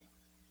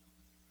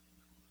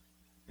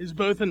It is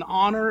both an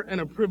honor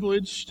and a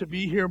privilege to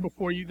be here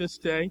before you this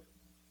day,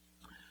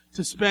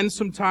 to spend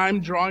some time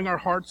drawing our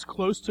hearts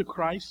close to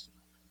Christ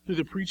through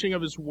the preaching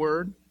of His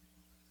Word.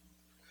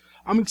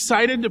 I'm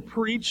excited to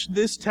preach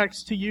this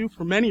text to you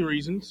for many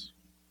reasons,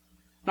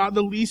 not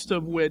the least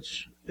of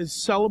which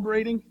is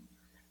celebrating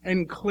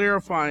and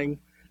clarifying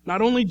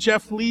not only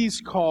Jeff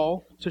Lee's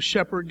call to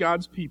shepherd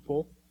God's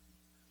people,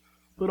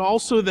 but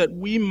also that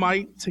we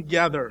might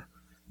together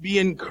be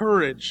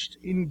encouraged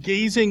in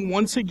gazing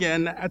once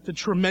again at the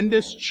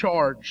tremendous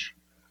charge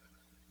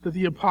that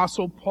the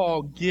Apostle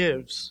Paul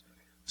gives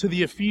to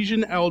the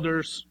Ephesian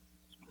elders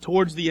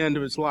towards the end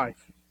of his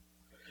life.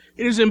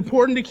 It is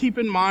important to keep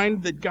in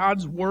mind that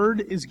God's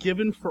Word is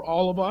given for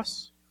all of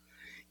us,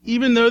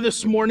 even though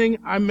this morning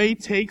I may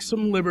take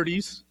some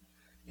liberties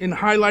in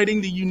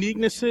highlighting the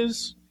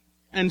uniquenesses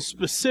and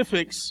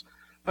specifics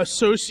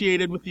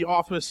associated with the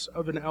office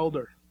of an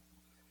elder.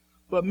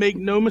 But make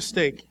no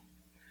mistake,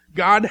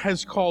 God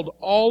has called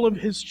all of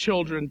His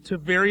children to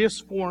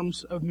various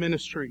forms of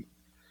ministry.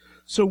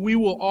 So we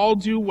will all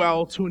do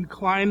well to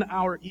incline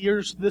our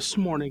ears this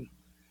morning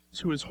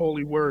to His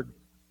holy word.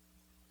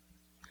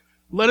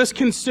 Let us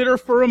consider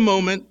for a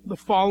moment the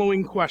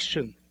following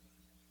question.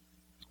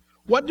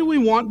 What do we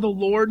want the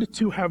Lord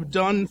to have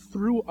done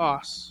through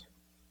us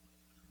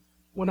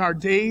when our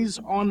days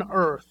on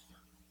earth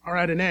are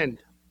at an end?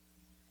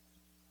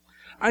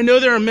 I know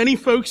there are many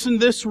folks in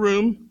this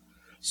room.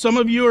 Some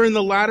of you are in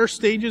the latter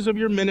stages of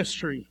your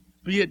ministry,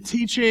 be it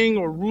teaching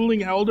or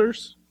ruling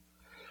elders.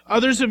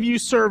 Others of you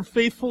serve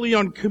faithfully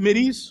on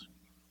committees,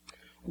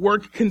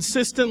 work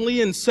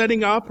consistently in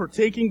setting up or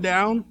taking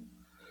down.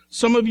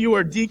 Some of you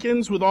are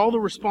deacons with all the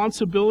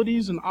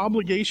responsibilities and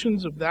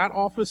obligations of that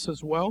office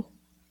as well.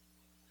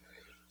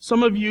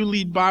 Some of you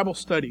lead Bible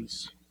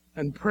studies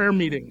and prayer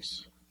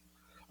meetings.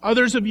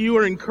 Others of you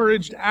are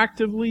encouraged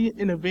actively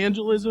in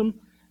evangelism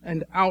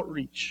and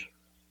outreach.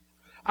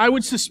 I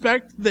would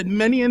suspect that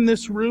many in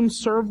this room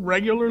serve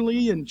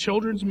regularly in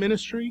children's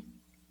ministry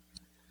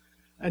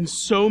and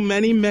so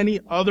many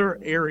other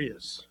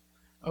areas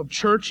of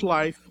church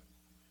life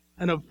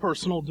and of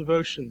personal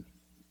devotion.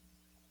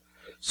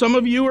 Some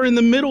of you are in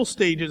the middle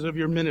stages of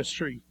your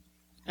ministry,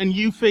 and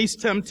you face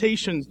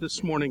temptations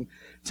this morning,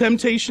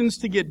 temptations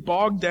to get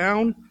bogged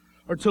down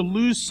or to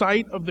lose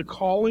sight of the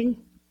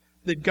calling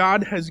that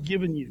God has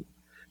given you,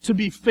 to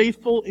be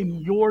faithful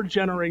in your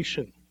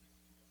generation.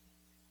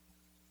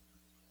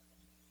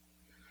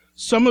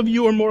 Some of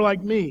you are more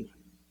like me,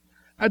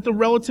 at the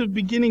relative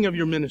beginning of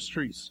your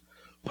ministries,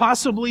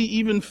 possibly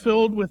even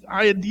filled with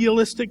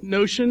idealistic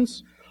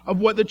notions of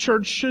what the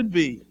church should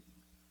be,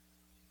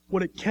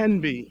 what it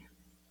can be.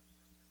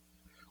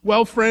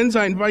 Well, friends,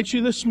 I invite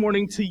you this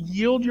morning to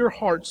yield your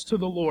hearts to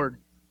the Lord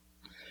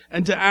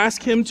and to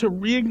ask Him to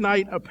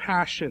reignite a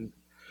passion,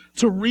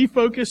 to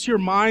refocus your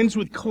minds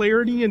with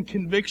clarity and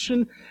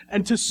conviction,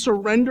 and to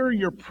surrender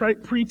your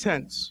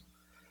pretense,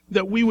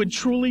 that we would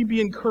truly be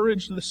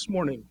encouraged this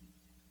morning.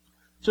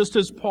 Just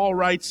as Paul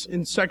writes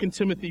in 2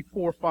 Timothy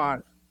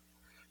 4:5,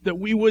 that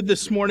we would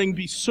this morning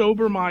be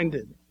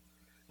sober-minded,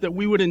 that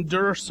we would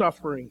endure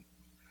suffering,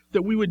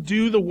 that we would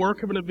do the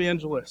work of an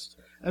evangelist,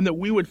 and that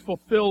we would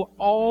fulfill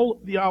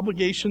all the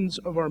obligations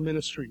of our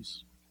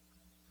ministries,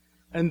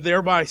 and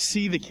thereby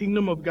see the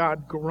kingdom of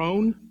God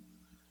grown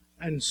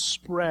and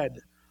spread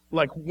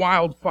like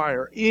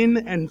wildfire in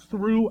and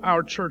through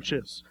our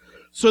churches,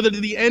 so that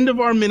at the end of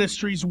our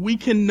ministries we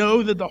can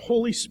know that the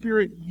Holy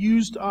Spirit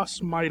used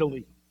us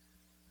mightily,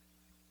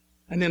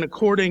 and in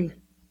according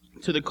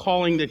to the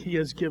calling that He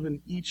has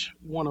given each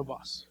one of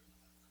us.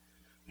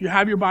 If you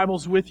have your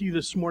Bibles with you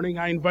this morning,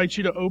 I invite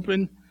you to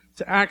open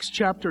to Acts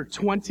chapter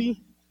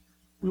 20.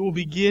 We will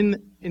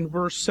begin in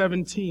verse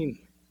 17.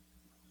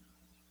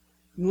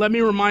 And let me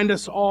remind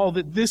us all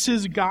that this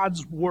is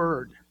God's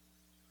Word.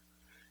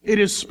 It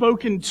is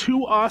spoken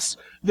to us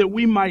that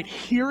we might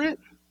hear it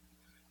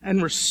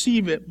and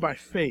receive it by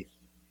faith.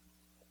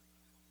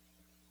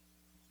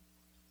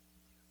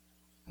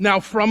 Now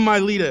from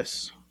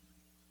Miletus,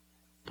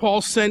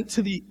 Paul sent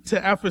to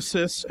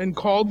Ephesus and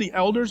called the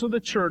elders of the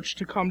church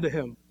to come to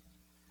him.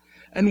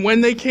 And when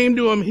they came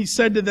to him, he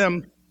said to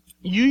them,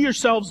 "You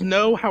yourselves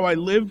know how I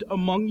lived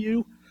among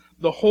you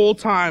the whole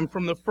time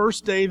from the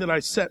first day that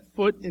I set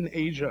foot in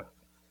Asia,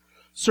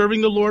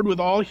 serving the Lord with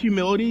all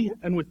humility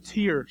and with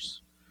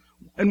tears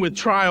and with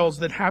trials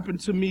that happened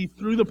to me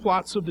through the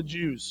plots of the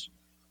Jews.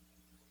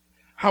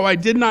 How I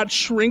did not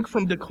shrink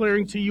from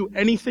declaring to you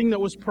anything that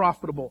was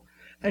profitable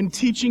and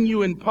teaching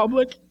you in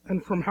public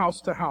and from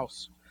house to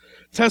house,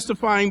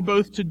 testifying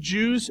both to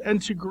Jews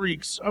and to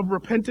Greeks of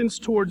repentance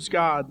towards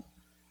God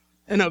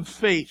and of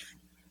faith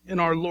in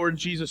our Lord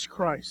Jesus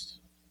Christ.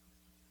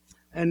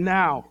 And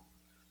now,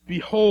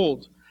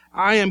 behold,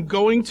 I am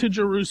going to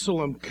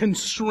Jerusalem,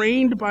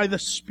 constrained by the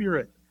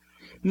Spirit,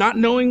 not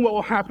knowing what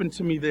will happen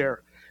to me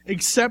there,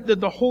 except that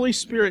the Holy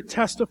Spirit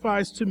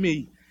testifies to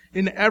me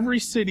in every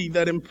city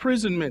that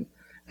imprisonment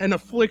and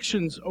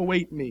afflictions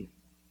await me.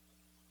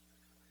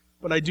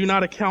 But I do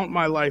not account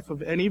my life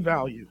of any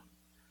value,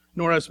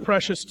 nor as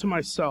precious to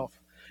myself,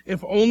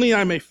 if only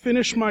I may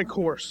finish my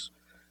course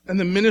and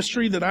the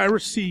ministry that I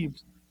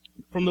received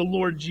from the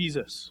Lord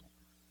Jesus,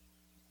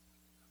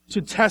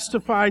 to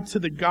testify to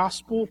the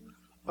gospel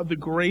of the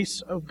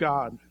grace of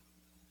God.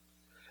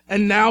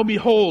 And now,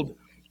 behold,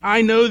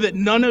 I know that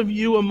none of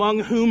you among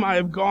whom I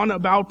have gone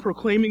about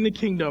proclaiming the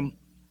kingdom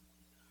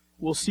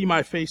will see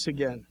my face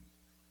again.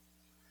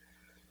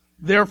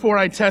 Therefore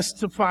I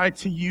testify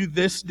to you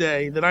this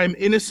day that I am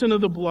innocent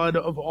of the blood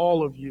of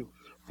all of you,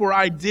 for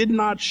I did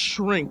not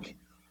shrink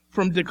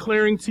from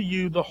declaring to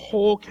you the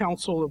whole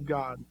counsel of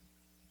God.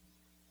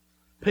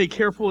 Pay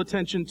careful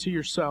attention to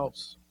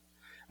yourselves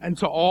and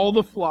to all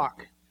the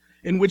flock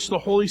in which the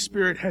Holy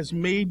Spirit has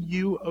made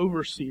you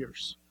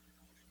overseers,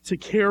 to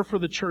care for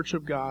the church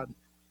of God,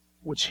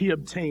 which he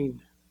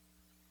obtained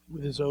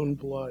with his own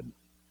blood.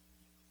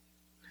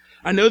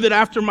 I know that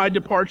after my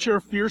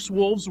departure, fierce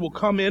wolves will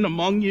come in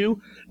among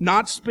you,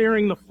 not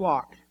sparing the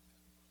flock.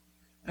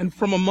 And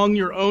from among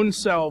your own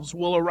selves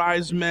will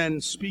arise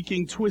men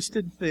speaking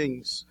twisted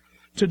things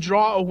to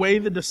draw away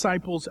the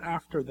disciples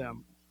after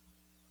them.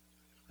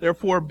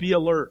 Therefore be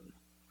alert,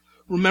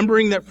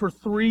 remembering that for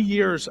 3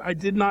 years I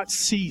did not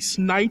cease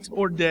night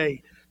or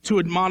day to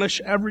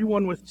admonish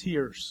everyone with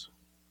tears.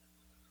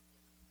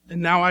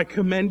 And now I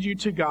commend you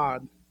to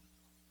God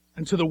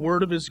and to the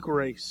word of his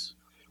grace,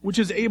 which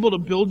is able to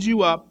build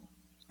you up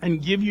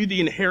and give you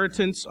the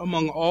inheritance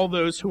among all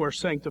those who are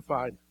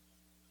sanctified.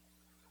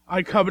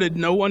 I coveted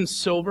no one's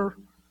silver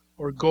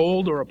or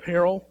gold or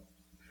apparel.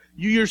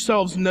 You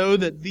yourselves know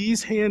that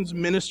these hands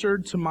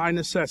ministered to my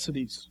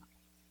necessities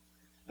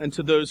and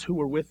to those who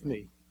were with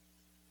me.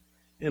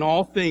 In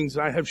all things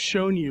I have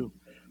shown you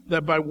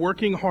that by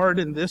working hard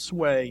in this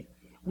way,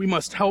 we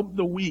must help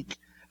the weak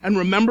and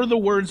remember the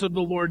words of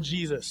the Lord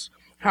Jesus,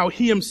 how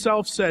he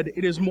himself said,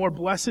 "It is more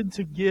blessed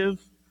to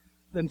give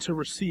than to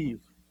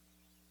receive."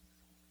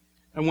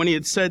 And when he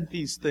had said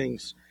these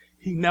things,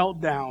 he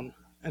knelt down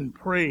and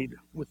prayed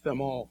with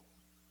them all.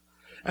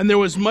 And there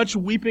was much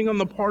weeping on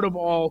the part of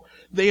all.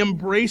 They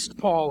embraced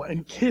Paul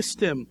and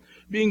kissed him,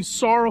 being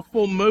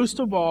sorrowful most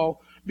of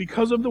all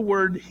because of the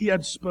word he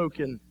had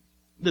spoken,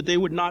 that they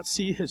would not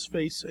see his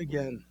face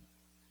again.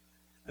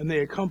 And they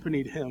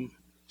accompanied him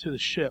to the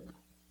ship.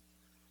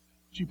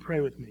 Would you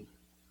pray with me?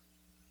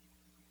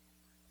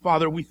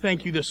 Father, we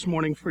thank you this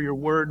morning for your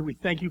word. We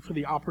thank you for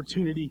the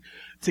opportunity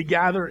to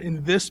gather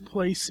in this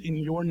place in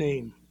your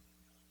name.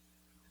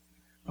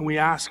 And we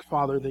ask,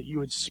 Father, that you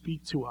would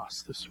speak to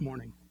us this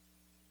morning.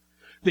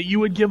 That you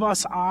would give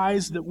us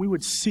eyes that we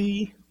would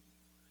see.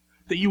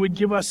 That you would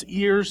give us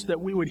ears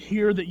that we would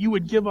hear. That you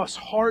would give us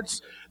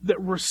hearts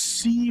that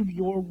receive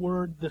your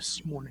word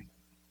this morning.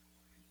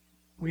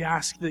 We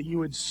ask that you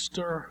would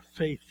stir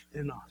faith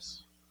in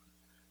us.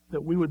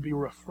 That we would be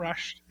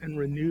refreshed and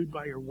renewed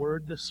by your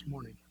word this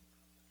morning,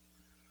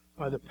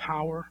 by the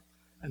power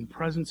and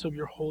presence of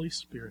your Holy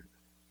Spirit.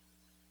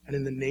 And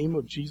in the name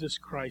of Jesus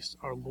Christ,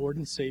 our Lord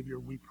and Savior,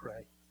 we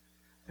pray.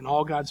 And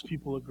all God's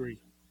people agree.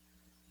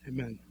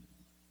 Amen.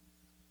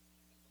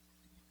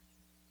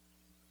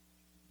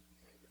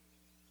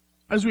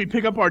 As we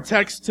pick up our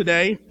text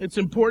today, it's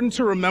important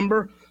to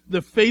remember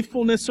the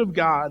faithfulness of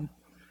God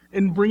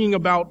in bringing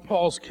about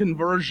Paul's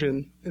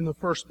conversion in the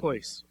first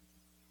place.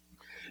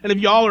 And if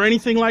y'all are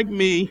anything like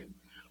me,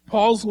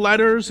 Paul's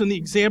letters and the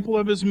example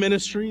of his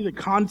ministry, the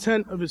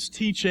content of his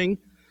teaching,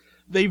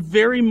 they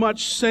very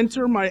much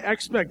center my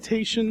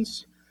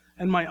expectations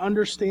and my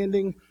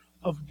understanding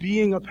of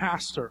being a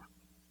pastor,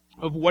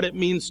 of what it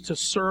means to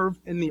serve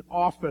in the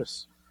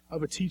office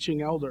of a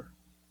teaching elder.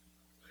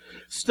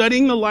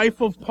 Studying the life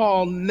of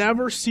Paul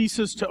never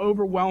ceases to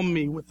overwhelm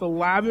me with the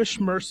lavish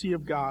mercy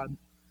of God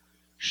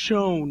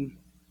shown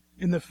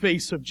in the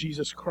face of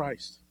Jesus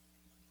Christ.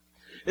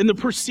 In the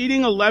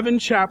preceding 11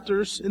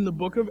 chapters in the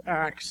book of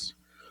Acts,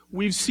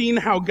 we've seen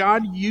how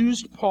God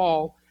used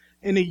Paul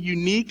in a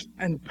unique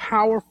and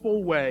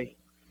powerful way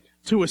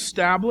to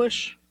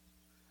establish,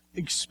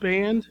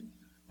 expand,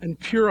 and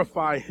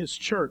purify his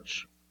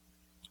church.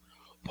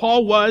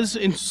 Paul was,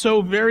 in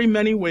so very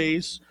many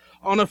ways,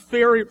 on a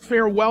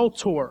farewell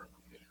tour,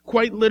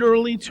 quite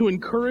literally to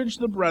encourage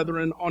the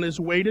brethren on his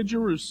way to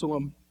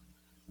Jerusalem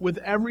with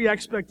every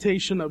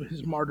expectation of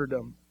his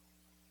martyrdom.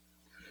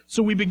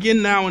 So we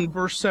begin now in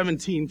verse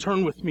 17.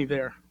 Turn with me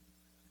there.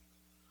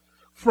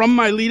 From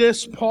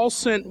Miletus, Paul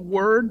sent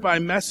word by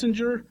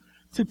messenger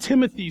to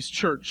Timothy's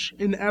church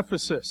in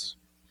Ephesus,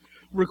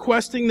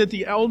 requesting that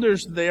the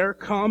elders there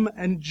come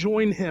and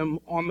join him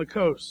on the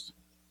coast.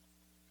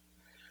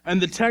 And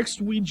the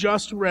text we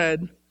just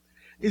read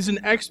is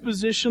an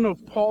exposition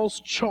of Paul's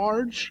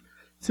charge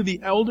to the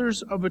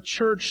elders of a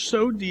church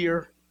so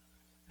dear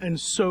and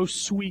so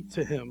sweet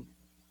to him,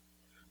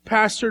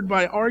 pastored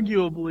by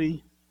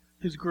arguably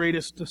his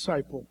greatest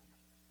disciple.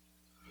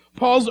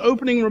 Paul's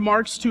opening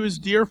remarks to his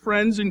dear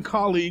friends and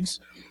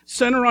colleagues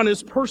center on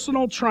his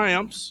personal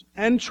triumphs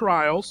and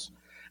trials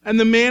and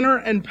the manner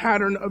and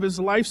pattern of his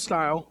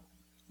lifestyle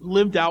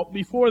lived out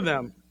before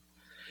them.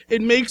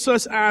 It makes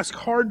us ask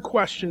hard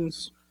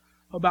questions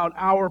about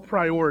our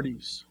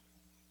priorities,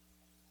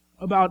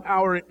 about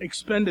our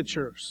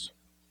expenditures,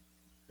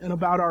 and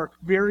about our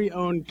very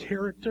own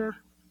character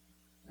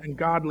and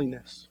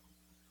godliness.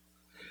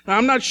 Now,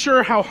 I'm not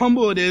sure how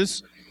humble it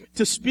is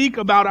to speak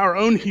about our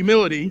own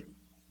humility,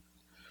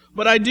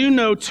 but I do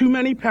know too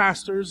many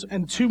pastors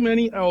and too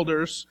many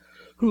elders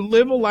who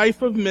live a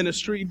life of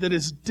ministry that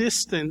is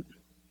distant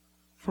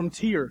from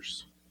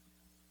tears,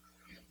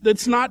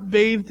 that's not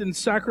bathed in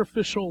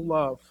sacrificial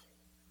love,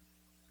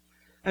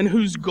 and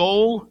whose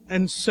goal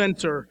and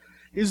center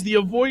is the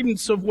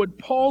avoidance of what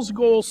Paul's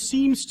goal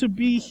seems to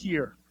be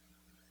here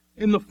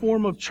in the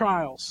form of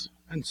trials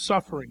and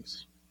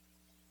sufferings.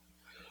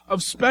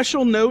 Of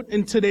special note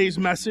in today's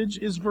message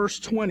is verse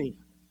 20.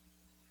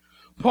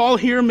 Paul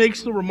here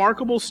makes the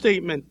remarkable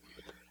statement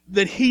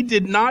that he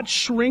did not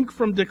shrink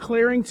from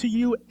declaring to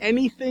you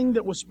anything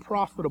that was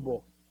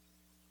profitable.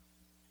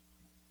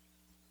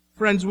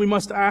 Friends, we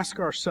must ask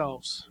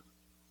ourselves,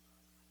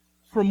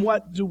 from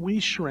what do we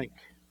shrink?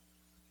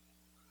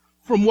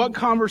 From what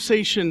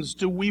conversations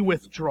do we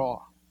withdraw?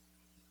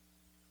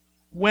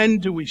 When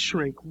do we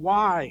shrink?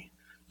 Why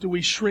do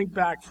we shrink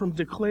back from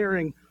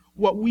declaring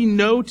what we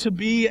know to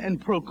be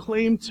and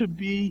proclaim to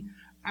be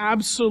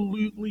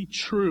absolutely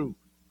true?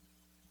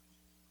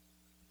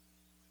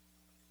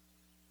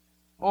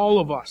 All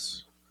of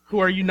us who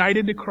are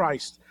united to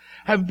Christ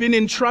have been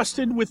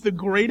entrusted with the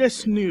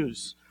greatest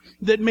news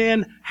that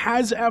man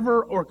has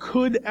ever or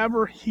could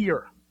ever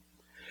hear.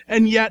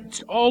 And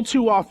yet, all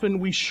too often,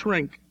 we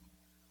shrink.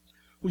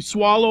 We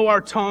swallow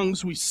our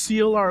tongues, we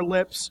seal our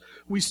lips,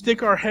 we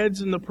stick our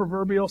heads in the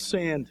proverbial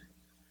sand,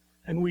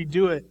 and we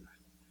do it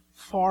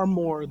far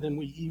more than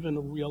we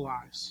even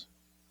realize,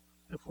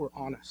 if we're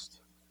honest.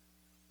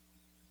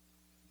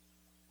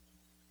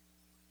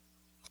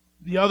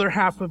 The other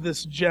half of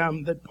this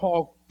gem that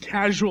Paul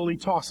casually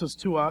tosses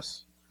to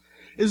us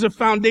is a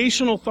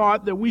foundational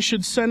thought that we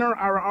should center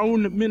our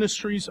own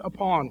ministries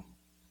upon.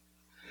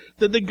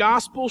 That the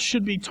gospel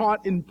should be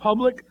taught in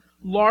public,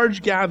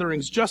 large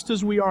gatherings, just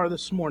as we are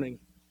this morning.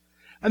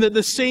 And that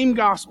the same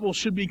gospel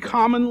should be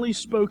commonly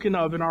spoken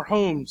of in our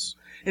homes,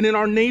 and in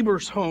our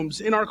neighbors' homes,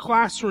 in our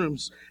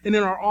classrooms, and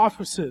in our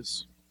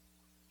offices.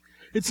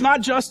 It's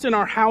not just in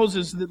our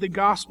houses that the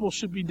gospel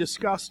should be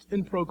discussed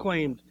and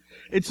proclaimed.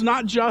 It's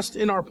not just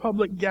in our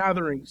public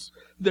gatherings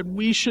that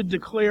we should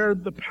declare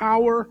the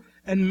power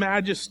and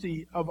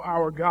majesty of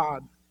our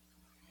God.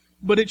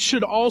 But it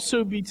should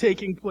also be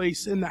taking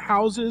place in the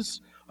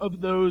houses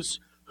of those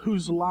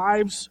whose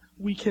lives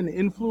we can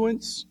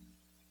influence,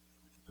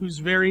 whose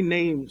very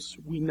names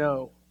we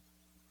know.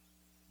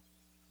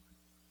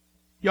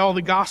 Y'all,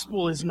 the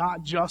gospel is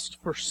not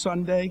just for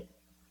Sunday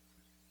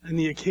and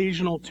the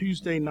occasional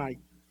Tuesday night.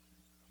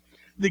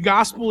 The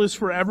gospel is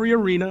for every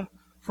arena,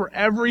 for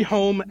every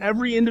home,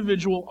 every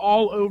individual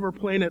all over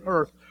planet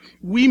Earth.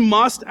 We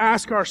must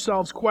ask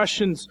ourselves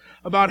questions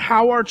about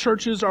how our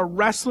churches are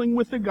wrestling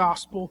with the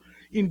gospel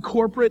in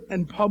corporate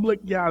and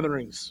public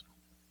gatherings.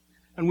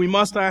 And we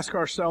must ask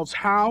ourselves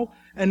how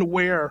and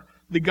where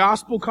the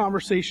gospel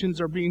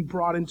conversations are being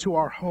brought into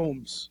our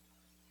homes,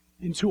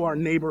 into our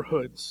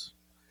neighborhoods,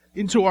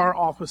 into our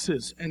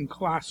offices and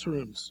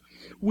classrooms.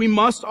 We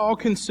must all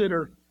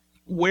consider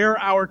where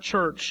our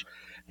church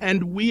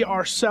and we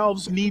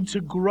ourselves need to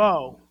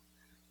grow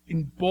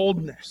in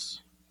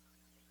boldness,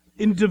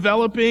 in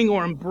developing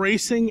or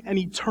embracing an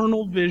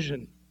eternal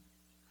vision,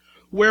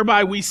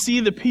 whereby we see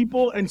the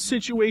people and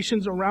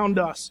situations around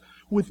us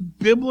with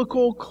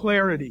biblical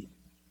clarity.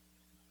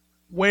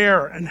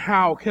 Where and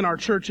how can our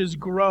churches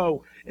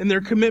grow in their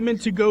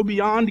commitment to go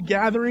beyond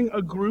gathering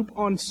a group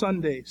on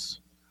Sundays,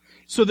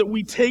 so that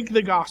we take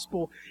the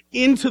gospel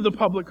into the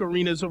public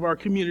arenas of our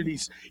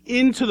communities,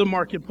 into the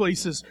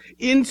marketplaces,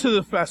 into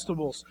the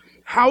festivals?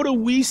 How do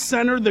we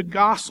center the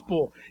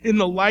gospel in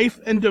the life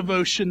and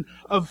devotion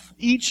of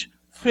each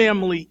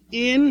family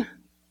in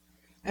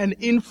and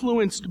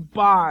influenced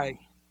by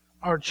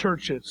our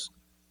churches?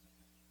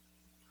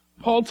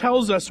 Paul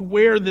tells us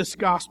where this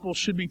gospel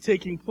should be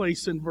taking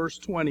place in verse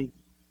 20.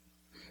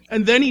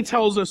 And then he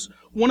tells us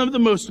one of the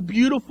most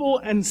beautiful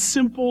and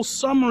simple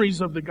summaries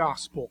of the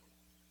gospel,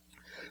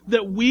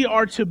 that we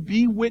are to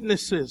be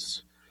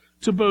witnesses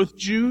to both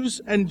Jews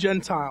and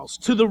Gentiles,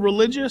 to the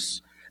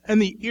religious and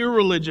the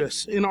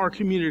irreligious in our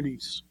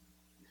communities.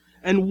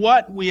 And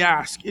what, we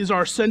ask, is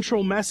our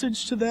central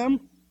message to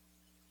them?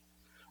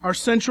 Our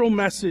central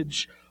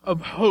message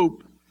of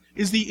hope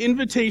is the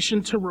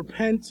invitation to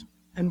repent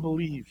and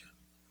believe.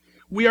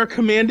 We are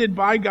commanded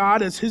by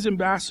God as His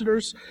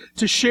ambassadors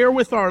to share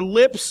with our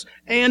lips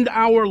and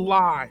our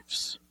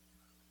lives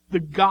the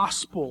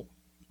gospel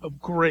of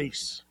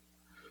grace.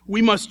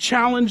 We must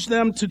challenge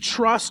them to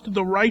trust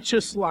the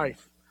righteous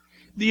life,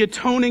 the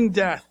atoning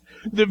death,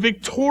 the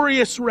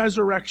victorious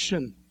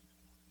resurrection,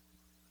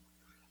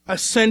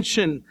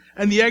 ascension,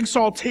 and the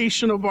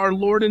exaltation of our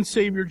Lord and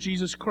Savior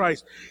Jesus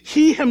Christ.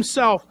 He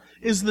Himself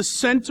is the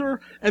center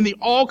and the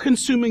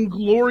all-consuming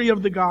glory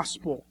of the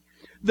gospel.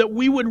 That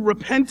we would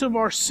repent of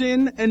our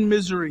sin and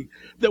misery,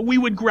 that we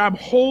would grab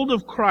hold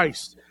of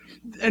Christ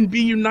and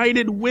be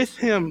united with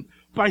Him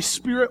by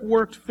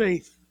Spirit-worked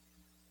faith,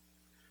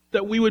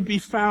 that we would be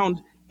found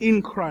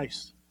in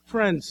Christ.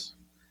 Friends,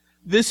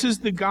 This is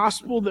the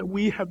gospel that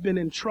we have been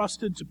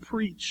entrusted to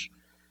preach,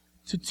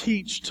 to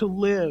teach, to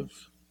live,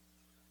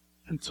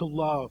 and to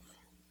love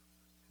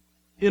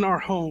in our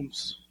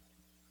homes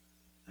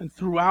and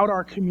throughout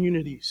our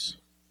communities.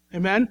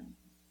 Amen?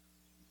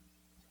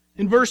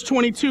 In verse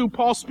 22,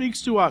 Paul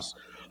speaks to us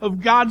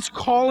of God's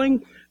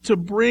calling to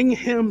bring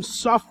him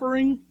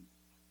suffering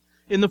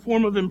in the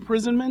form of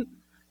imprisonment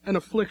and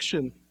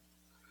affliction.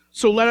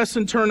 So let us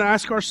in turn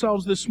ask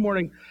ourselves this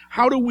morning,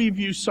 how do we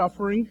view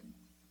suffering?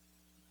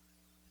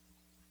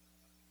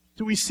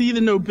 Do we see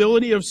the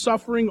nobility of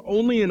suffering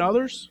only in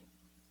others?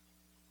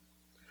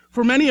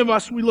 For many of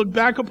us, we look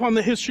back upon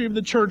the history of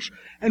the church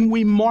and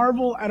we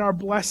marvel at our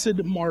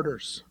blessed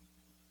martyrs.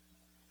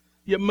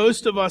 Yet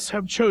most of us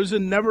have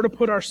chosen never to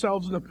put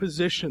ourselves in a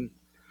position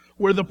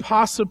where the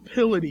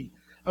possibility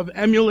of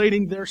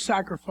emulating their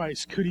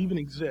sacrifice could even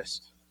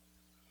exist.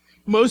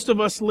 Most of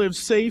us live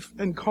safe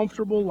and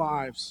comfortable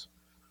lives,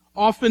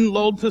 often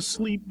lulled to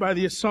sleep by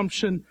the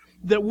assumption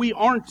that we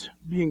aren't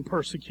being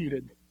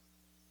persecuted.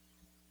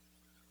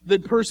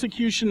 That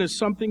persecution is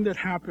something that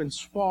happens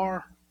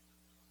far,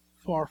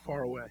 far,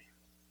 far away.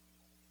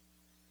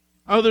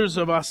 Others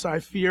of us, I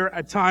fear,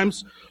 at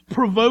times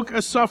provoke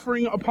a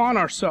suffering upon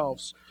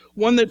ourselves,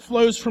 one that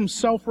flows from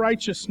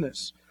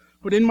self-righteousness.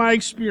 But in my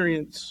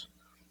experience,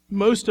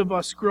 most of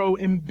us grow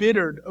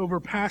embittered over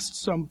past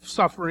some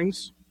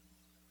sufferings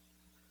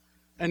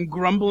and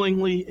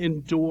grumblingly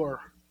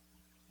endure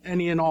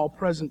any and all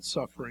present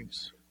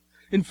sufferings.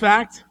 In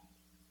fact,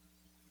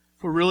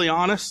 if we're really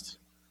honest,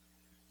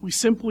 we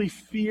simply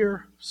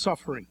fear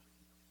suffering.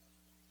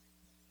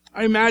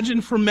 I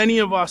imagine for many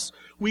of us,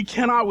 we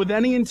cannot with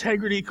any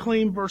integrity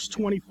claim verse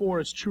 24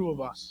 is true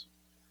of us.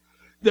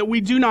 That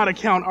we do not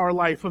account our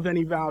life of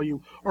any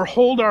value or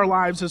hold our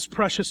lives as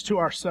precious to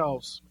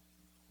ourselves.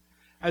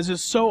 As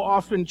is so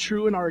often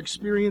true in our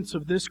experience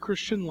of this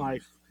Christian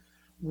life,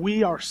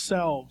 we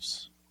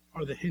ourselves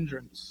are the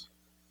hindrance.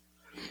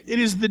 It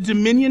is the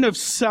dominion of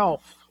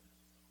self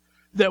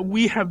that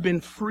we have been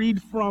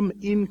freed from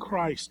in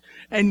Christ.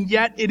 And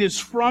yet it is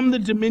from the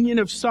dominion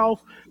of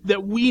self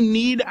that we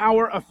need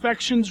our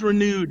affections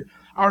renewed,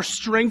 our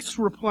strengths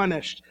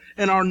replenished,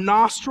 and our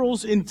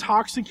nostrils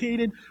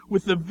intoxicated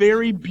with the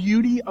very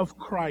beauty of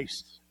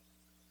Christ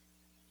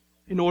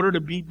in order to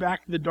beat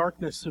back the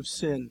darkness of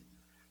sin,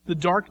 the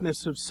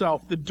darkness of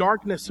self, the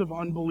darkness of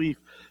unbelief,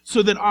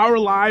 so that our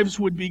lives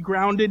would be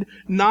grounded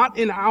not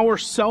in our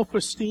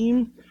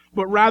self-esteem,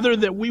 but rather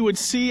that we would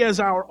see as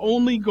our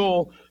only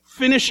goal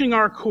finishing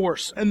our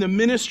course and the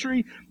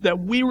ministry that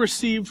we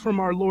received from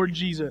our Lord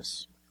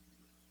Jesus,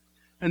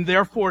 and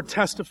therefore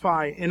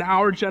testify in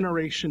our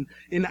generation,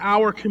 in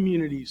our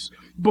communities,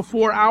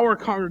 before our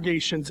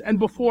congregations, and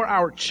before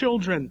our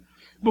children,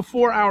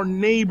 before our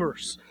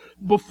neighbors,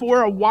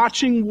 before a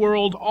watching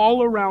world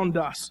all around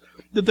us,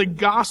 that the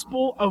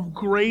gospel of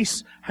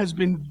grace has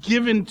been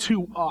given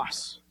to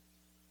us.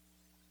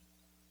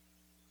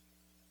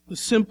 The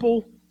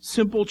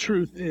simple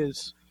truth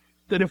is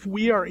that if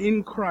we are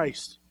in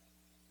Christ,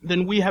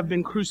 then we have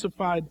been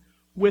crucified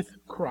with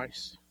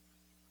Christ.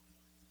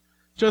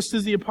 Just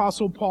as the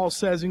Apostle Paul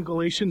says in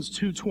Galatians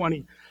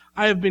 2:20,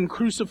 I have been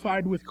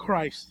crucified with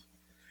Christ.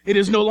 It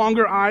is no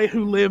longer I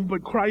who live,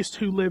 but Christ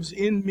who lives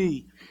in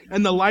me.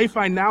 And the life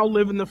I now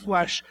live in the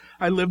flesh,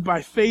 I live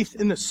by faith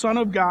in the Son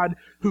of God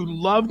who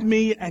loved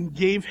me and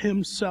gave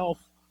himself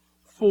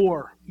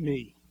for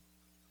me.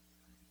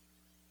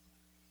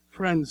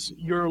 Friends,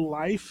 your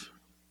life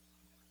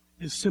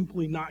is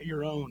simply not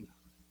your own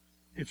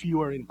if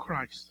you are in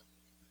Christ.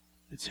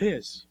 It's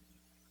his.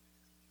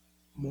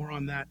 More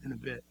on that in a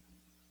bit.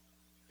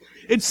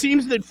 It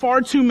seems that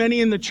far too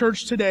many in the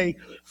church today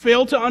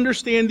fail to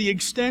understand the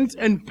extent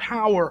and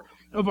power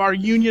of our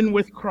union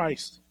with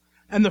Christ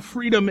and the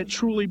freedom it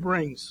truly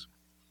brings.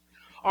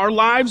 Our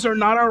lives are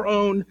not our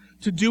own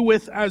to do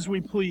with as we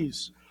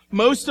please.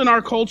 Most in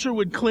our culture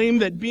would claim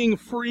that being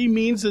free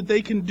means that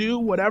they can do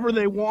whatever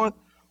they want,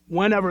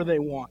 whenever they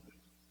want.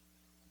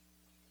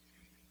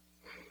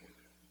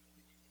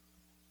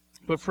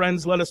 But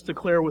friends, let us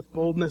declare with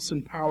boldness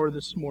and power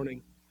this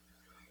morning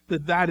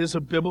that that is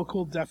a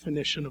biblical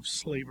definition of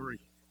slavery.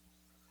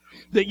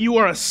 That you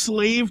are a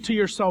slave to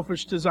your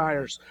selfish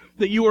desires.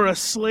 That you are a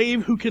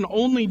slave who can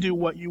only do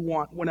what you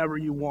want whenever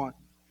you want.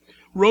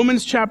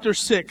 Romans chapter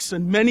 6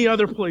 and many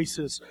other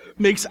places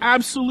makes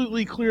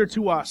absolutely clear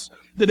to us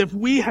that if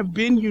we have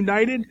been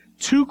united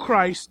to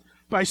Christ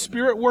by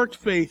Spirit-worked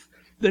faith,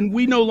 then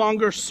we no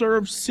longer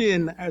serve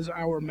sin as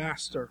our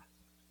master.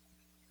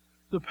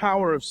 The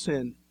power of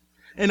sin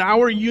and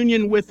our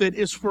union with it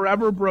is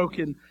forever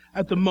broken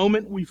at the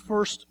moment we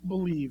first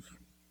believe.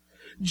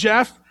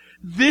 Jeff,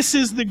 this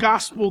is the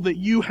gospel that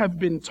you have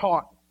been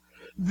taught.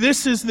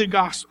 This is the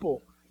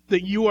gospel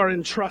that you are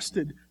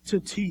entrusted to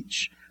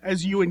teach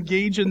as you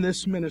engage in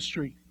this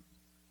ministry.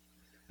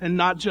 And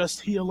not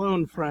just he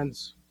alone,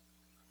 friends.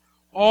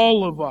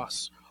 All of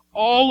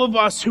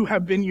us who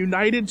have been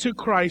united to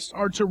Christ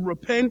are to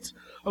repent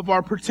of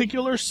our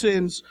particular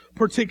sins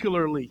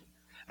particularly,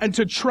 and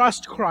to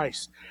trust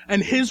Christ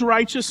and his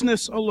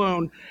righteousness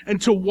alone,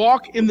 and to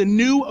walk in the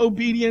new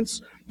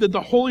obedience that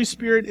the Holy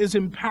Spirit is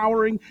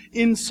empowering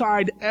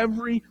inside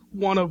every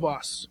one of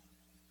us.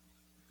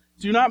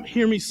 Do not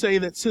hear me say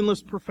that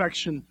sinless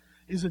perfection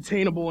is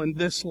attainable in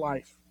this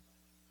life,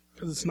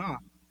 because it's not.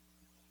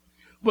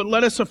 But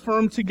let us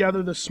affirm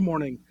together this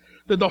morning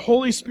that the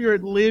Holy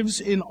Spirit lives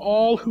in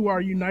all who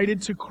are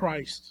united to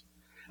Christ,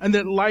 and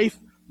that life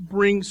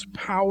brings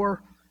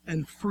power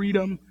and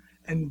freedom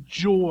and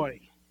joy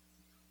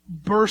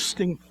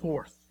bursting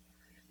forth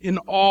in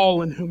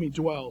all in whom he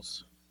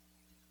dwells.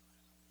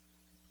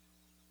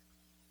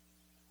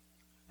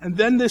 And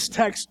then this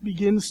text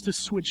begins to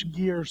switch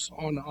gears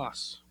on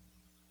us.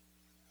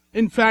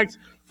 In fact,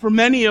 for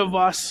many of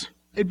us,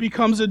 it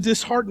becomes a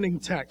disheartening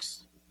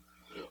text.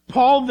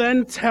 Paul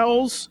then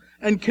tells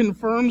and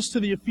confirms to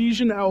the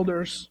Ephesian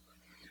elders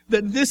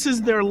that this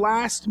is their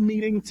last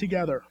meeting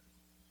together,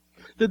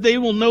 that they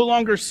will no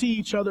longer see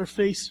each other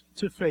face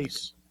to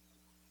face.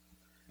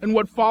 And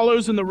what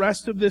follows in the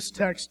rest of this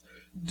text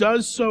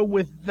does so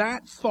with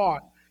that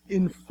thought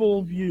in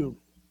full view.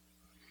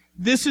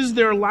 This is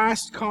their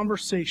last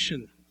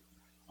conversation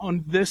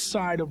on this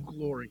side of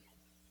glory.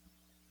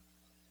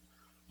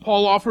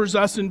 Paul offers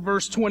us in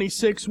verse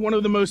 26 one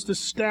of the most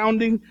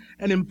astounding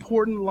and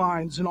important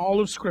lines in all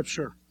of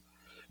Scripture.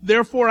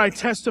 Therefore I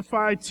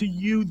testify to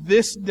you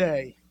this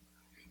day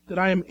that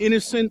I am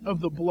innocent of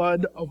the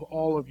blood of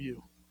all of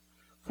you.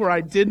 For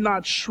I did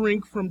not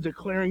shrink from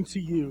declaring to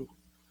you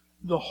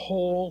the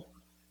whole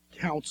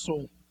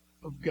counsel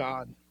of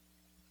God.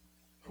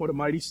 What a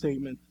mighty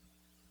statement,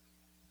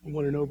 and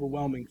what an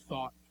overwhelming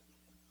thought.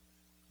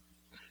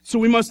 So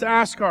we must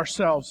ask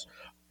ourselves,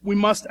 we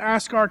must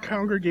ask our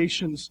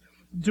congregations,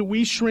 do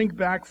we shrink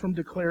back from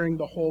declaring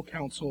the whole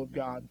counsel of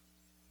God?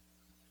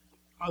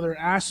 Are there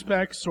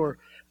aspects or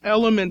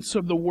elements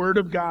of the Word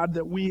of God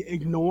that we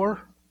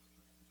ignore?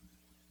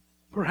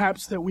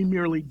 Perhaps that we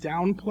merely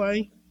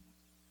downplay?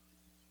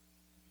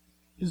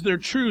 Is there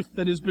truth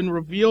that has been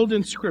revealed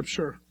in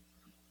Scripture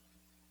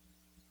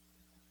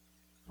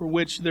for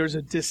which there's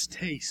a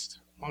distaste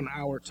on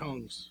our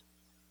tongues?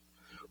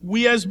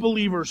 We as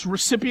believers,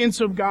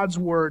 recipients of God's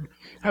Word,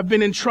 have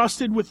been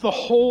entrusted with the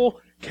whole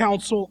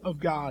counsel of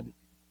God.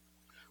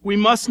 We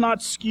must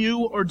not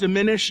skew or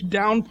diminish,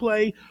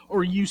 downplay,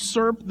 or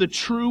usurp the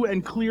true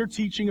and clear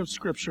teaching of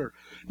Scripture,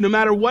 no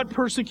matter what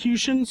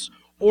persecutions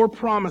or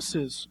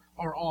promises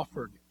are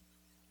offered.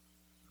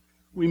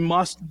 We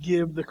must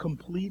give the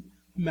complete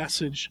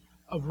message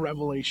of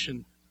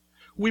revelation.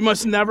 We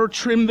must never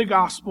trim the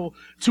gospel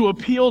to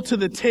appeal to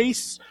the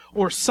tastes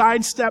or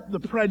sidestep the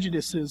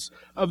prejudices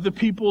of the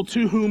people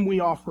to whom we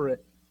offer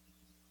it.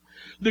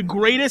 The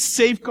greatest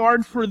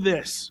safeguard for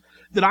this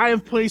that I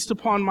have placed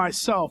upon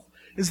myself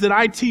is that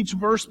I teach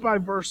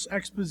verse-by-verse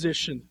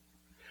exposition.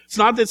 It's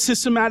not that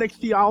systematic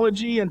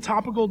theology and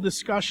topical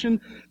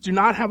discussion do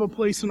not have a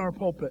place in our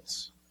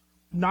pulpits.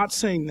 I'm not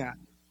saying that.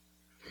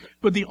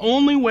 But the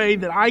only way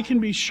that I can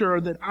be sure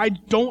that I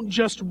don't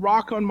just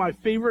rock on my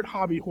favorite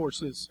hobby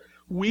horses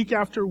week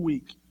after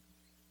week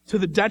to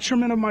the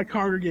detriment of my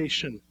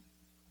congregation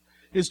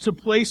is to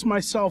place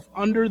myself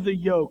under the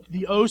yoke,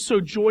 the oh so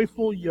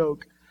joyful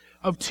yoke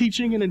of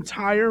teaching an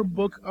entire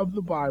book of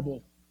the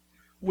Bible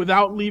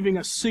without leaving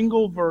a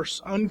single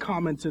verse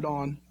uncommented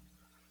on,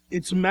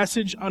 its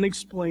message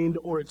unexplained,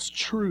 or its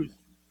truth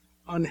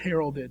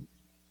unheralded.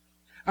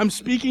 I'm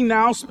speaking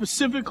now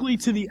specifically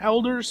to the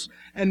elders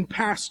and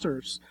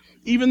pastors,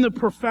 even the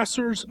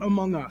professors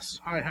among us.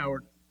 Hi,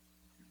 Howard.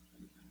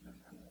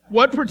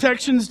 What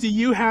protections do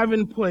you have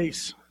in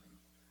place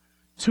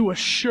to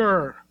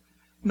assure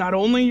not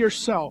only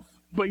yourself,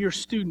 but your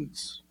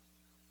students,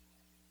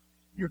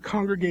 your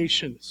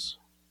congregations,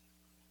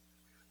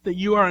 that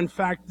you are in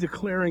fact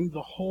declaring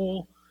the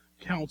whole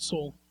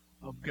counsel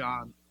of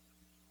God?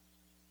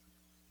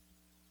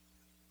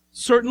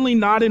 Certainly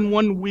not in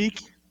 1 week,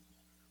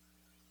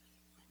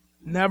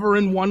 never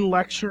in one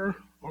lecture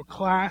or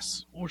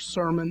class or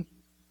sermon.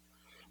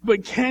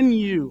 But can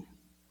you,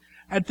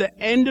 at the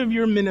end of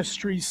your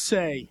ministry,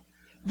 say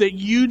that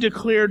you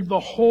declared the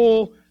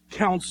whole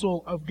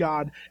counsel of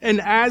God, and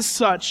as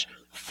such,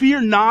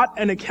 fear not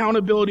an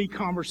accountability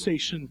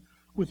conversation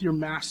with your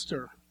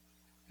master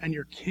and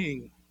your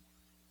king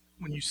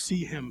when you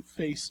see him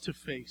face to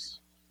face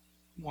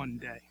one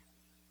day?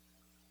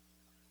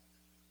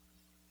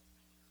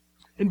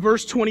 In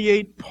verse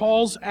 28,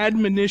 Paul's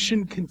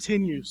admonition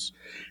continues.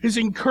 His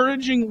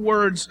encouraging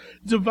words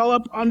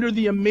develop under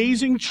the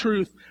amazing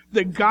truth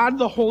that God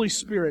the Holy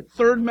Spirit,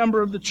 third member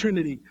of the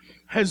Trinity,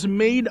 has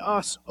made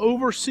us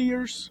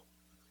overseers,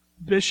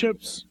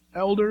 bishops,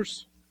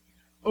 elders,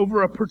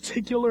 over a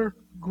particular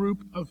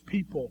group of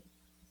people.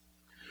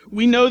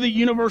 We know the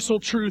universal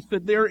truth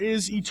that there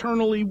is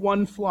eternally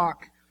one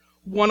flock,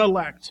 one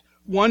elect,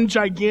 one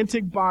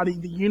gigantic body,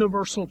 the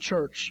universal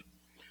church.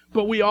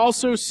 But we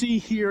also see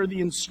here the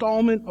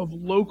installment of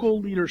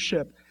local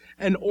leadership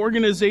and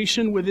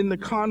organization within the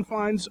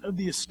confines of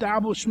the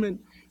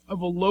establishment of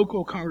a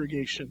local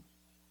congregation.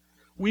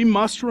 We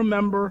must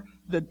remember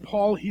that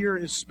Paul here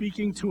is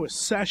speaking to a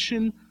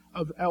session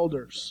of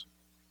elders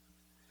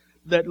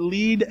that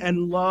lead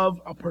and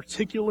love a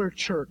particular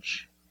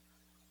church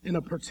in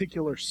a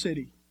particular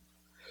city.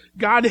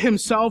 God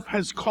himself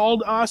has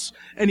called us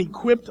and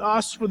equipped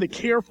us for the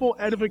careful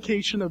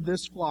edification of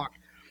this flock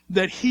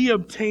that he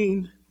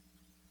obtained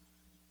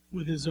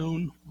with his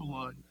own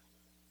blood.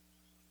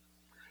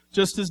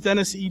 Just as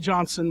Dennis E.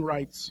 Johnson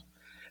writes,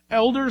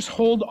 elders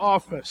hold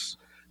office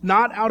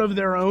not out of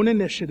their own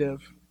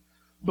initiative,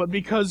 but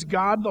because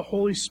God the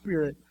Holy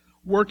Spirit,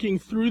 working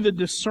through the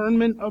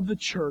discernment of the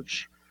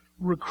church,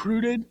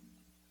 recruited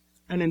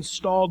and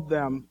installed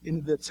them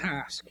in the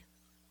task.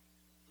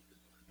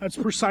 That's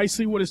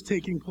precisely what is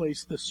taking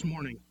place this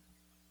morning.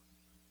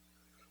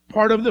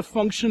 Part of the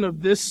function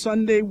of this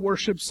Sunday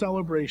worship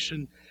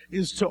celebration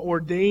is to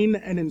ordain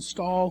and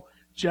install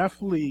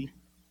Jeff Lee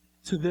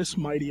to this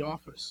mighty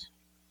office.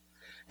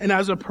 And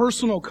as a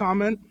personal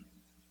comment,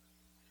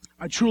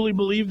 I truly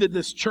believe that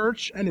this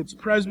church and its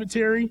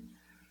presbytery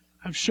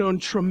have shown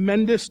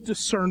tremendous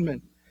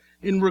discernment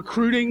in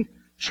recruiting,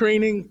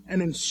 training,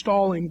 and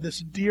installing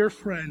this dear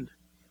friend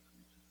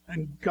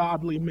and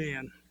godly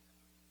man.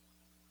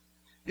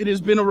 It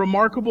has been a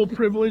remarkable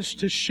privilege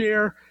to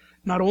share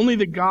not only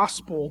the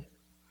gospel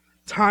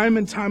time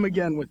and time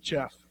again with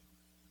Jeff,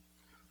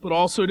 but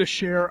also to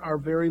share our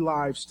very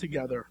lives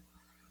together,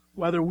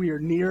 whether we are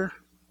near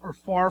or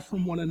far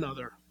from one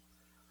another.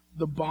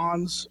 The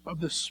bonds of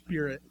the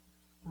Spirit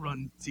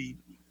run deep.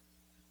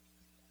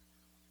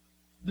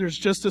 There's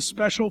just a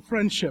special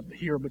friendship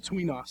here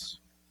between us,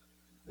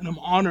 and I'm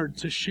honored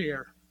to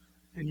share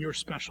in your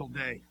special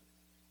day.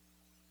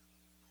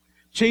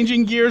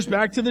 Changing gears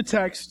back to the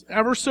text,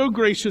 ever so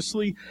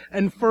graciously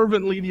and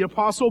fervently, the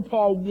Apostle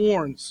Paul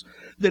warns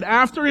that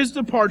after his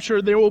departure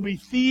there will be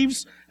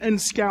thieves and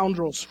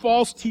scoundrels,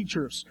 false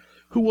teachers,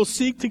 who will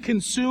seek to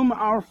consume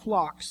our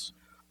flocks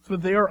for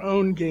their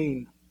own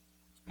gain.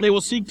 They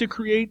will seek to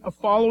create a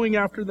following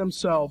after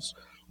themselves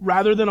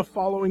rather than a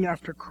following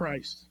after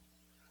Christ.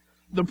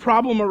 The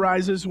problem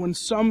arises when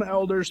some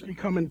elders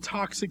become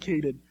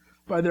intoxicated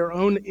by their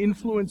own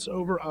influence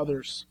over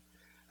others,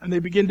 and they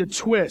begin to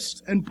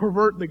twist and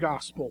pervert the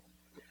gospel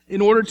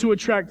in order to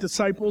attract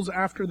disciples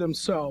after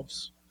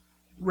themselves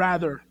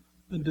rather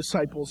than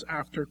disciples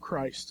after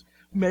Christ.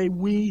 May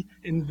we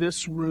in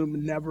this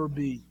room never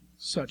be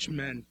such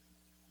men.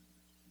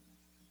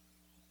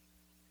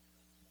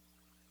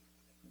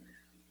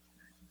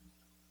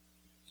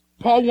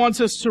 Paul wants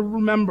us to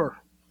remember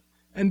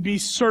and be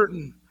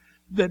certain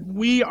that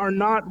we are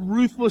not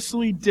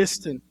ruthlessly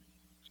distant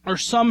or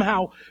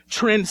somehow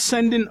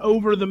transcendent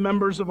over the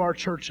members of our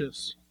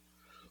churches.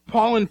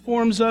 Paul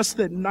informs us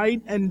that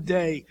night and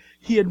day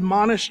he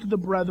admonished the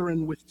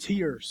brethren with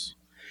tears.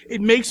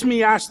 It makes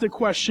me ask the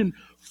question,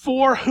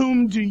 for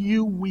whom do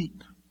you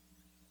weep?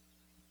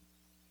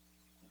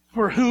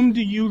 For whom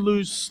do you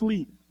lose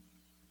sleep?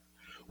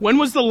 When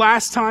was the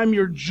last time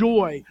your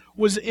joy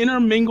was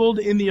intermingled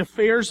in the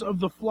affairs of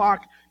the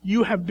flock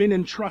you have been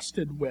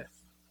entrusted with?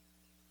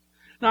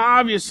 Now,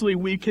 obviously,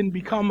 we can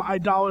become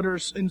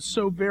idolaters in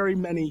so very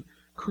many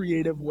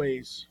creative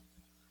ways.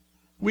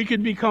 We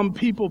could become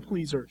people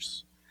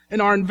pleasers,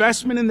 and our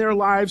investment in their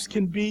lives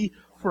can be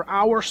for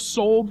our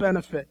sole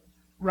benefit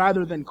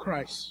rather than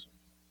Christ.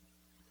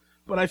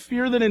 But I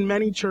fear that in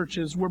many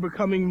churches, we're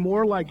becoming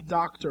more like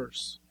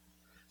doctors,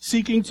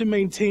 seeking to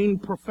maintain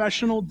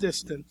professional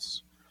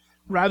distance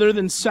rather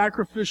than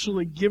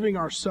sacrificially giving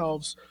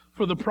ourselves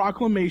for the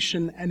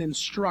proclamation and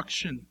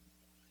instruction,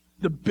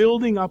 the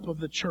building up of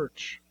the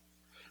church.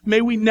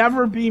 May we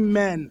never be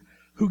men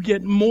who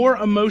get more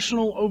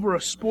emotional over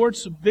a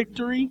sports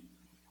victory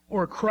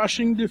or a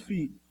crushing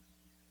defeat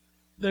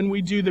than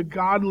we do the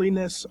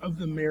godliness of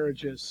the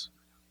marriages,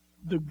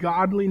 the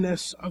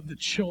godliness of the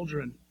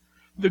children,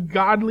 the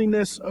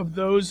godliness of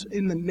those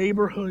in the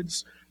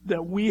neighborhoods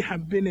that we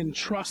have been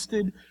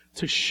entrusted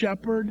to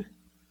shepherd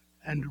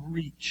and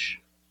reach.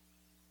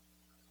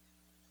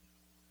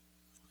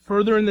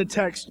 Further in the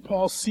text,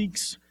 Paul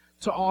seeks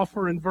to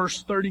offer in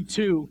verse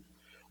 32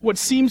 what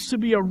seems to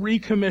be a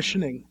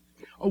recommissioning,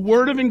 a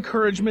word of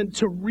encouragement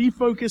to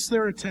refocus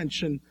their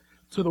attention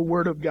to the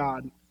Word of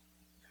God,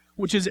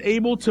 which is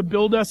able to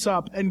build us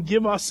up and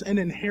give us an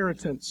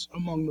inheritance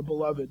among the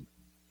beloved.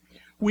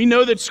 We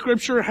know that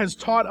Scripture has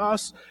taught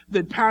us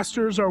that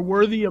pastors are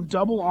worthy of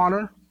double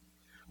honor.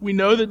 We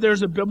know that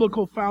there's a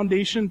biblical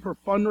foundation for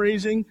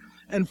fundraising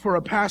and for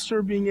a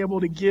pastor being able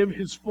to give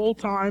his full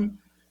time,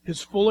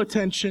 his full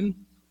attention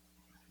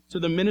to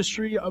the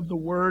ministry of the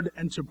Word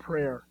and to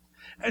prayer,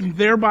 and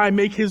thereby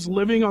make his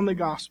living on the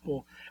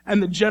gospel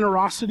and the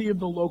generosity of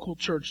the local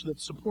church that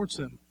supports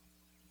him.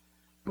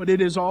 But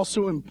it is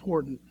also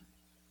important,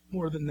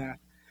 more than that,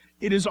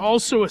 it is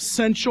also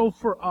essential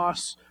for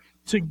us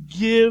to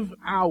give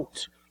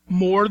out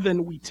more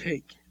than we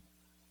take.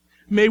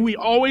 May we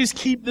always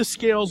keep the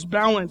scales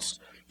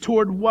balanced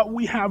toward what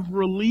we have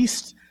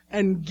released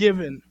and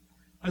given,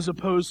 as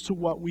opposed to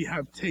what we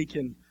have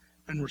taken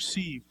and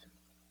received.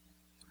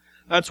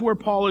 That's where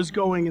Paul is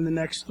going in the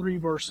next 3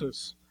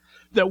 verses.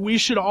 that we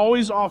should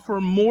always offer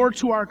more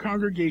to our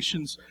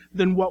congregations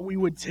than what we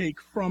would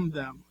take from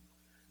them.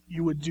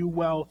 You would do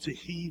well to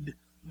heed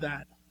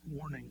that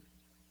warning.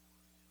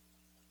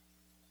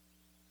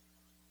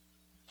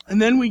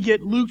 And then we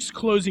get Luke's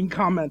closing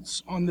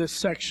comments on this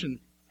section.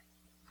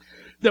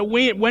 That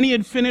when he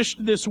had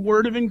finished this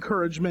word of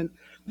encouragement,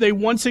 they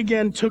once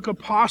again took a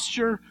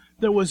posture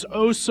that was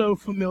oh so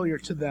familiar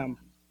to them.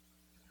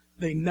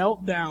 They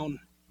knelt down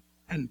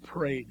and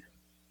prayed.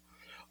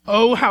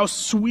 Oh, how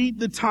sweet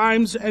the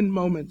times and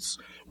moments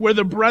where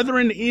the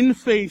brethren in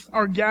faith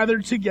are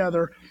gathered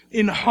together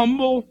in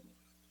humble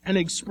and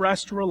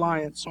expressed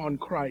reliance on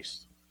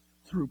Christ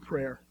through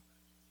prayer.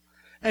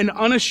 And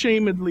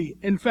unashamedly,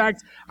 in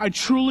fact, I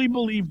truly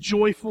believe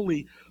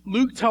joyfully,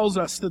 Luke tells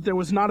us that there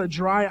was not a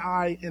dry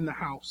eye in the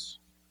house.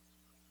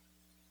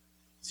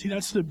 See,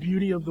 that's the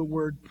beauty of the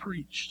word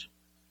preached.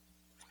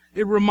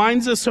 It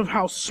reminds us of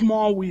how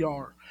small we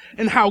are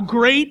and how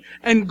great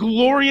and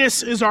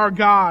glorious is our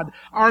God,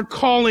 our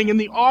calling, and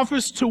the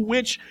office to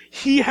which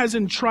He has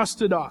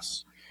entrusted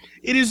us.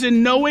 It is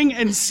in knowing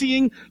and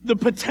seeing the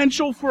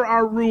potential for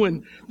our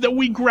ruin that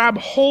we grab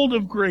hold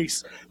of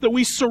grace, that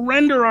we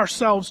surrender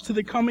ourselves to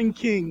the coming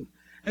King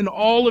and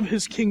all of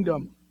His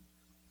kingdom.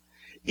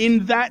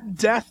 In that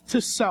death to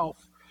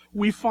self,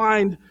 we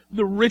find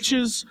the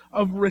riches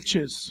of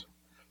riches,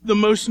 the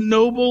most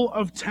noble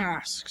of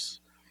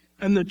tasks,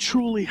 and the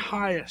truly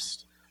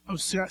highest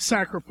of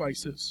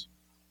sacrifices.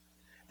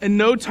 And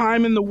no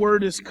time in the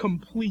Word is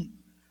complete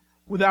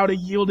without a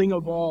yielding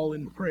of all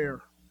in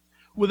prayer,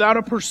 without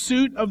a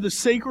pursuit of the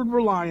sacred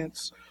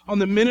reliance on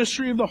the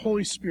ministry of the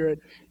Holy Spirit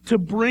to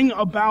bring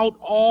about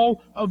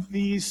all of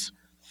these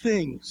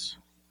things.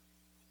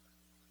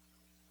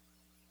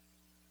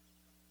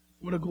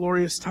 What a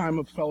glorious time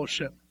of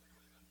fellowship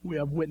we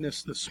have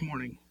witnessed this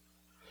morning.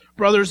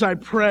 Brothers, I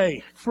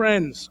pray,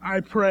 friends, I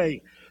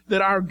pray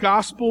that our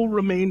gospel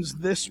remains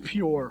this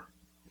pure.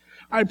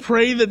 I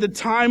pray that the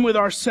time with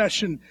our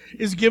session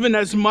is given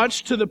as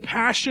much to the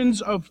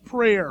passions of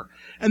prayer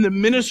and the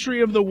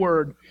ministry of the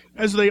word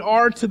as they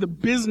are to the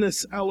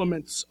business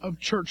elements of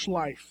church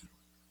life.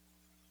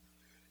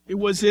 It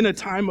was in a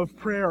time of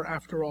prayer,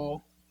 after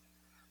all,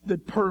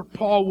 that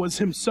Paul was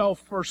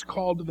himself first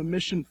called to the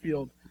mission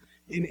field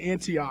in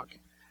Antioch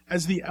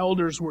as the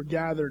elders were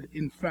gathered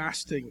in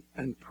fasting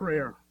and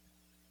prayer.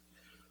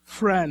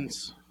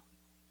 Friends,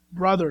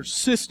 brothers,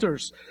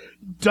 sisters,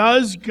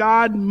 does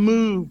God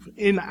move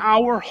in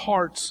our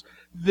hearts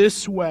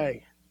this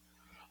way?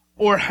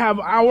 Or have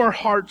our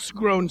hearts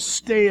grown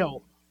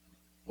stale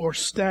or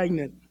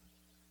stagnant?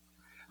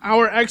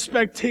 Our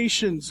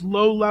expectations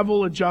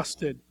low-level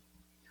adjusted?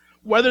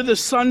 Whether the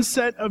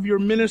sunset of your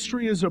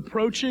ministry is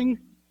approaching,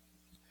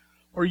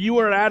 or you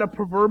are at a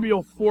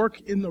proverbial fork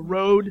in the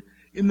road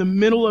in the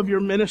middle of your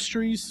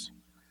ministries,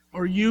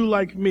 or you,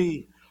 like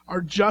me,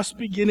 are just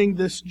beginning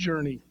this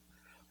journey,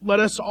 let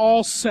us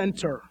all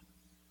center,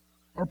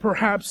 or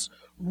perhaps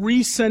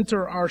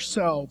recenter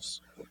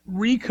ourselves,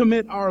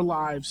 recommit our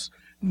lives,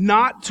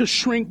 not to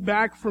shrink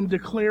back from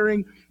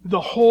declaring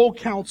the whole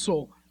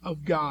counsel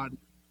of God,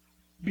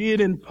 be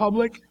it in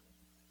public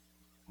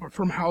or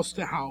from house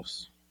to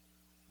house,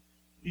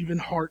 even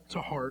heart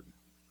to heart.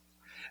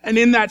 And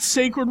in that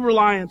sacred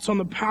reliance on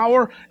the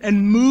power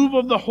and move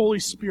of the Holy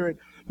Spirit,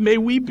 may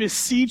we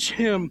beseech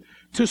Him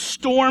to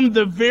storm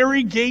the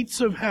very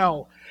gates of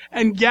hell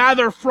and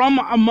gather from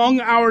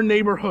among our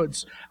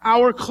neighborhoods,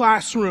 our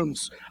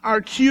classrooms, our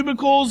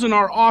cubicles, and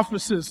our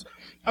offices,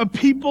 a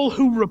people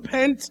who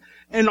repent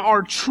and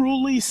are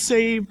truly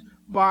saved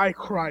by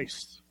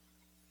Christ.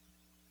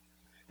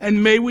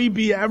 And may we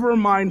be ever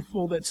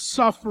mindful that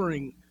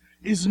suffering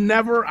is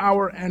never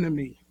our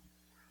enemy,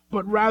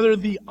 but rather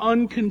the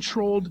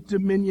uncontrolled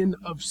dominion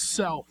of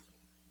self.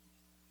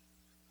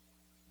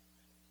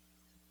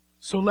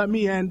 So let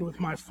me end with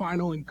my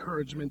final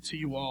encouragement to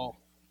you all.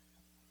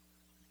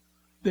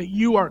 That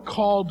you are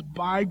called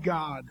by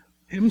God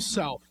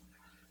Himself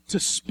to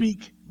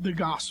speak the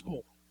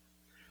gospel.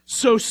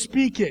 So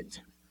speak it.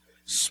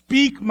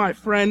 Speak, my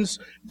friends.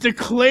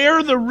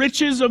 Declare the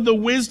riches of the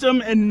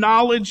wisdom and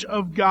knowledge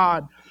of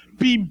God.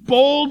 Be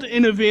bold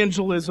in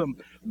evangelism.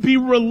 Be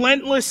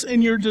relentless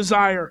in your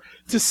desire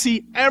to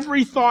see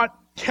every thought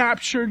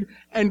captured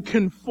and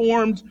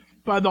conformed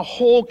by the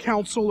whole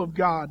counsel of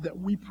God that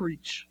we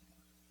preach.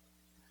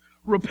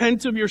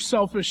 Repent of your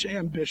selfish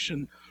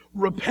ambition.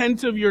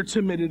 Repent of your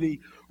timidity.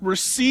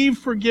 Receive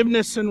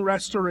forgiveness and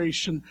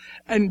restoration.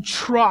 And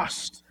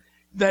trust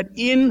that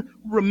in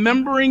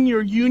remembering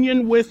your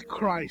union with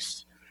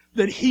Christ,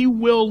 that He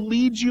will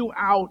lead you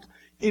out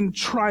in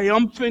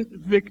triumphant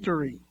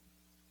victory.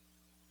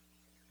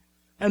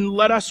 And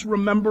let us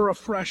remember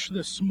afresh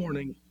this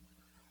morning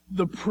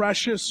the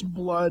precious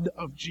blood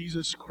of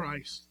Jesus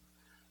Christ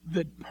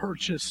that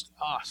purchased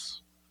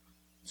us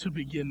to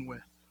begin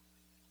with.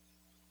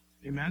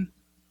 Amen?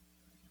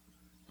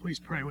 Please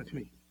pray with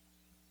me.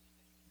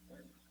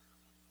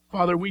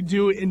 Father, we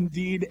do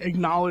indeed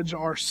acknowledge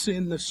our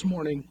sin this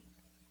morning,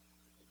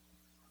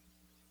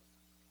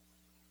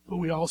 but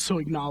we also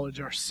acknowledge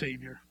our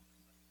Savior.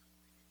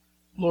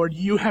 Lord,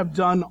 you have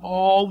done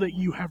all that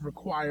you have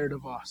required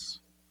of us,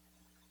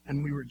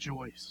 and we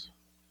rejoice.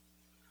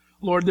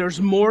 Lord,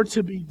 there's more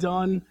to be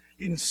done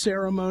in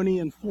ceremony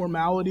and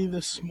formality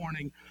this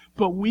morning,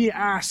 but we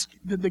ask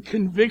that the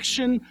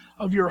conviction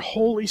of your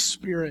Holy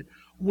Spirit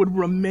would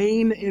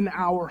remain in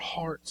our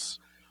hearts,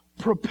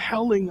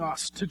 propelling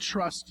us to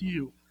trust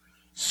you,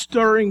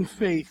 stirring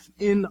faith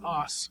in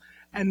us,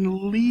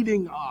 and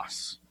leading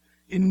us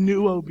in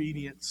new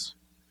obedience.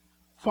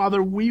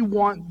 Father, we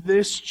want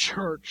this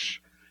church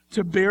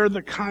to bear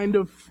the kind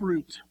of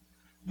fruit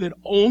that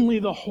only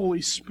the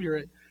Holy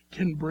Spirit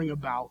can bring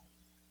about.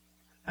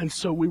 And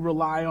so we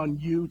rely on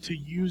you to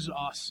use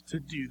us to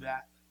do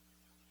that.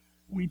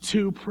 We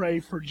too pray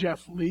for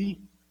Jeff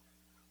Lee.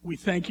 We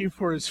thank you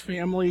for his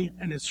family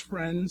and his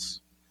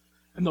friends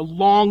and the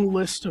long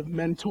list of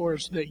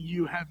mentors that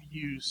you have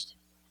used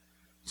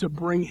to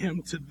bring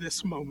him to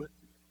this moment.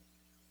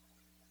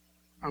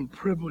 I'm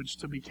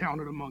privileged to be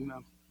counted among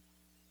them.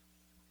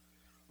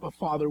 But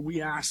Father,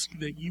 we ask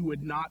that you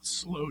would not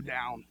slow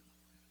down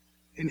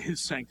in his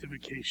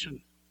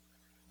sanctification,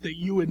 that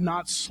you would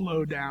not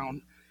slow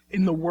down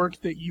in the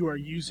work that you are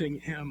using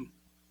him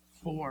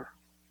for.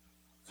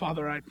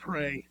 Father, I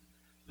pray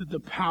that the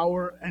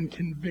power and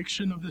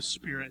conviction of the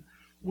Spirit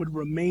would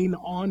remain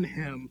on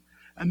him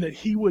and that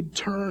he would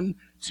turn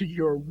to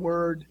your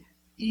word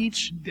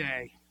each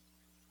day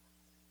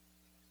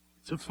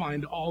to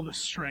find all the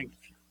strength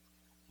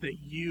that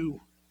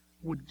you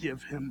would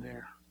give him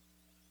there.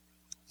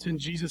 It's in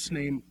Jesus'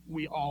 name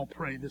we all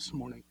pray this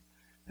morning,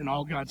 and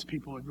all God's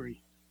people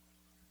agree.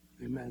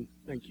 Amen.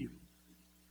 Thank you.